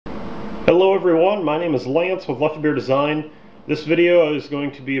Hello everyone, my name is Lance with Lefebure Design. This video is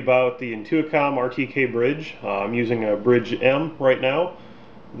going to be about the Intuicom RTK Bridge. I'm using a Bridge-M right now.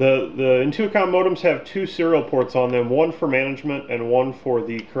 The Intuicom modems have two serial ports on them, one for management and one for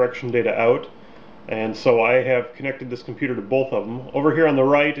the correction data out. And so I have connected this computer to both of them. Over here on the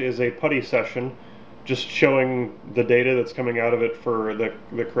right is a PuTTY session, just showing the data that's coming out of it for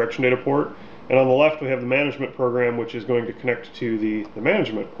the correction data port. And on the left we have the management program, which is going to connect to the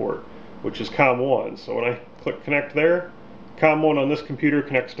management port, which is COM1. So when I click connect there, COM1 on this computer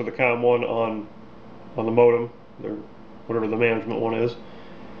connects to the COM1 on the modem, or whatever the management one is.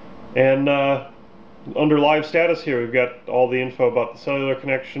 And under live status here, we've got all the info about the cellular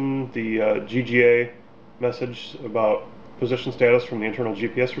connection, the GGA message about position status from the internal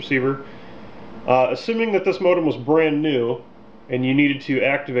GPS receiver. Assuming that this modem was brand new and you needed to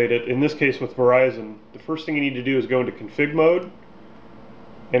activate it, in this case with Verizon, the first thing you need to do is go into config mode.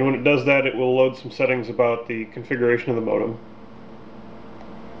 And when it does that, it will load some settings about the configuration of the modem.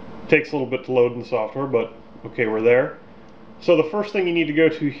 It takes a little bit to load in the software, but okay, we're there. So the first thing you need to go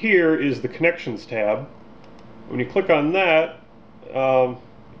to here is the Connections tab. When you click on that,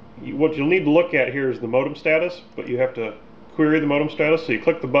 what you'll need to look at here is the modem status, but you have to query the modem status. So you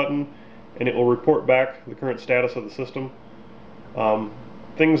click the button and it will report back the current status of the system.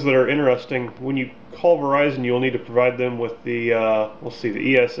 Things that are interesting, when you call Verizon, you'll need to provide them with the, we'll see,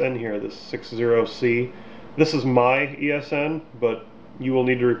 the ESN here, this 60C. This is my ESN, but you will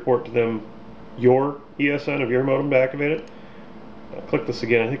need to report to them your ESN of your modem to activate it. Click this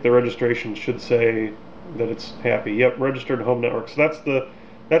again. I think the registration should say that it's happy. Yep, registered home network. So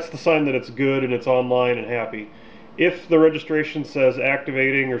that's the sign that it's good and it's online and happy. If the registration says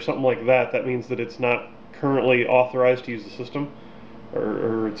activating or something like that, that means that it's not currently authorized to use the system,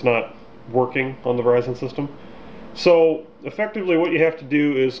 or it's not working on the Verizon system. So effectively what you have to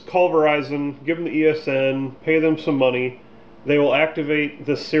do is call Verizon, give them the ESN, pay them some money. They will activate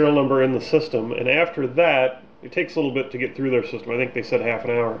this serial number in the system, and after that, it takes a little bit to get through their system. I think they said half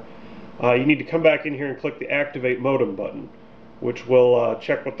an hour. You need to come back in here and click the Activate Modem button, which will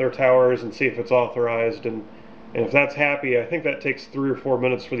check with their towers and see if it's authorized, and if that's happy, I think that takes 3 or 4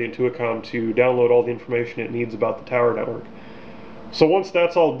 minutes for the Intuicom to download all the information it needs about the tower network. So once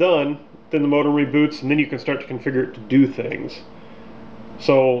that's all done, then the modem reboots, and then you can start to configure it to do things.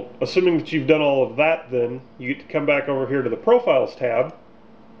 So assuming that you've done all of that, then you get to come back over here to the Profiles tab,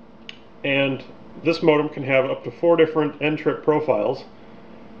 and this modem can have up to 4 different N-trip profiles.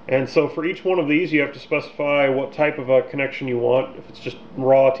 And so for each one of these, you have to specify what type of a connection you want. If it's just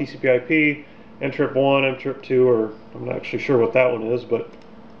raw TCP/IP, N-trip 1, N-trip 2, or I'm not actually sure what that one is, but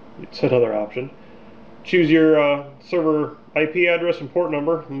it's another option. Choose your server IP address and port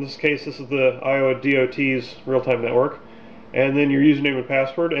number. In this case, this is the Iowa DOT's real-time network. And then your username and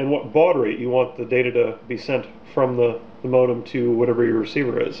password, and what baud rate you want the data to be sent from the modem to whatever your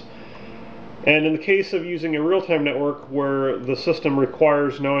receiver is. And in the case of using a real-time network where the system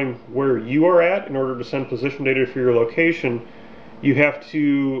requires knowing where you are at in order to send position data for your location, you have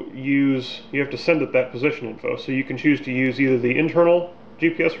to send it that position info. So you can choose to use either the internal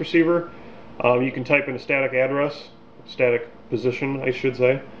GPS receiver, you can type in a static address, static position I should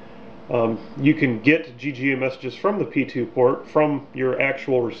say. You can get GGA messages from the P2 port from your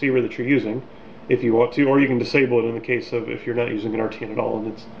actual receiver that you're using if you want to, or you can disable it in the case of if you're not using an RTN at all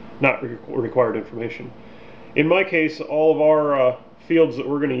and it's not required information. In my case, all of our fields that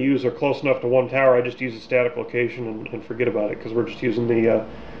we're going to use are close enough to one tower. I just use a static location and forget about it because we're just using the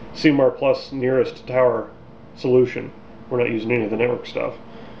CMR Plus nearest tower solution. We're not using any of the network stuff.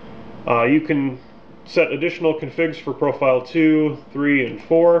 You can set additional configs for profile 2, 3, and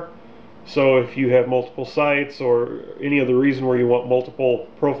 4. So if you have multiple sites or any other reason where you want multiple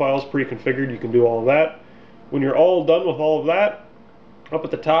profiles pre-configured, you can do all of that. When you're all done with all of that, up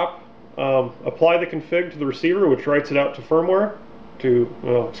at the top, apply the config to the receiver, which writes it out to firmware,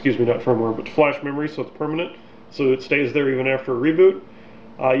 well, excuse me, not firmware, but to flash memory, so it's permanent, so it stays there even after a reboot.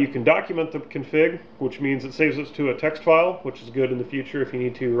 You can document the config, which means it saves it to a text file, which is good in the future if you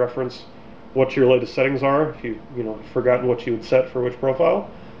need to reference what your latest settings are, if you've forgotten what you would set for which profile.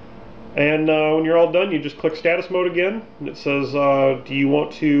 And when you're all done, you just click status mode again, and it says, do you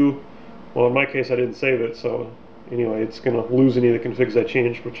want to, well, in my case I didn't save it, so anyway, it's going to lose any of the configs I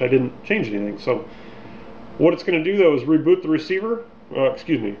changed, which I didn't change anything. So what it's going to do though is reboot the receiver, it's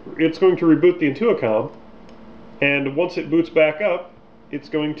going to reboot the Intuicom, and once it boots back up, it's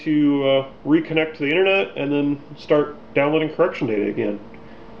going to reconnect to the internet and then start downloading correction data again.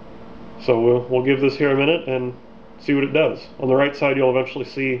 So we'll give this here a minute and see what it does. On the right side, you'll eventually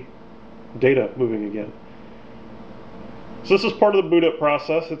see data moving again. So this is part of the boot up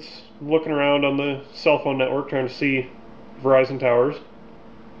process. It's looking around on the cell phone network trying to see Verizon towers,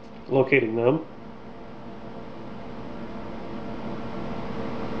 locating them.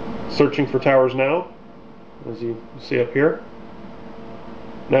 Searching for towers now, as you see up here.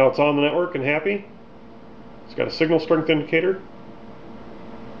 Now it's on the network and happy. It's got a signal strength indicator.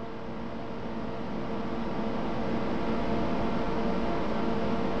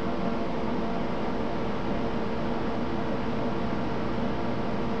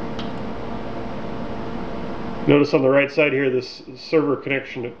 Notice on the right side here, this server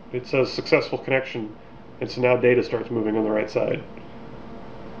connection, it says successful connection, and so now data starts moving on the right side.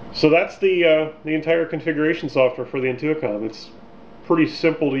 So that's the entire configuration software for the Intuicom. It's pretty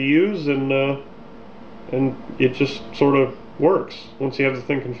simple to use, and it just sort of works once you have the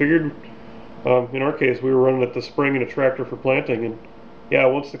thing configured. In our case, we were running at the spring and a tractor for planting, and yeah,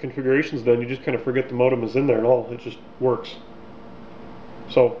 once the configuration's done, you just kind of forget the modem is in there at all. It just works.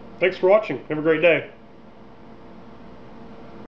 So, thanks for watching. Have a great day.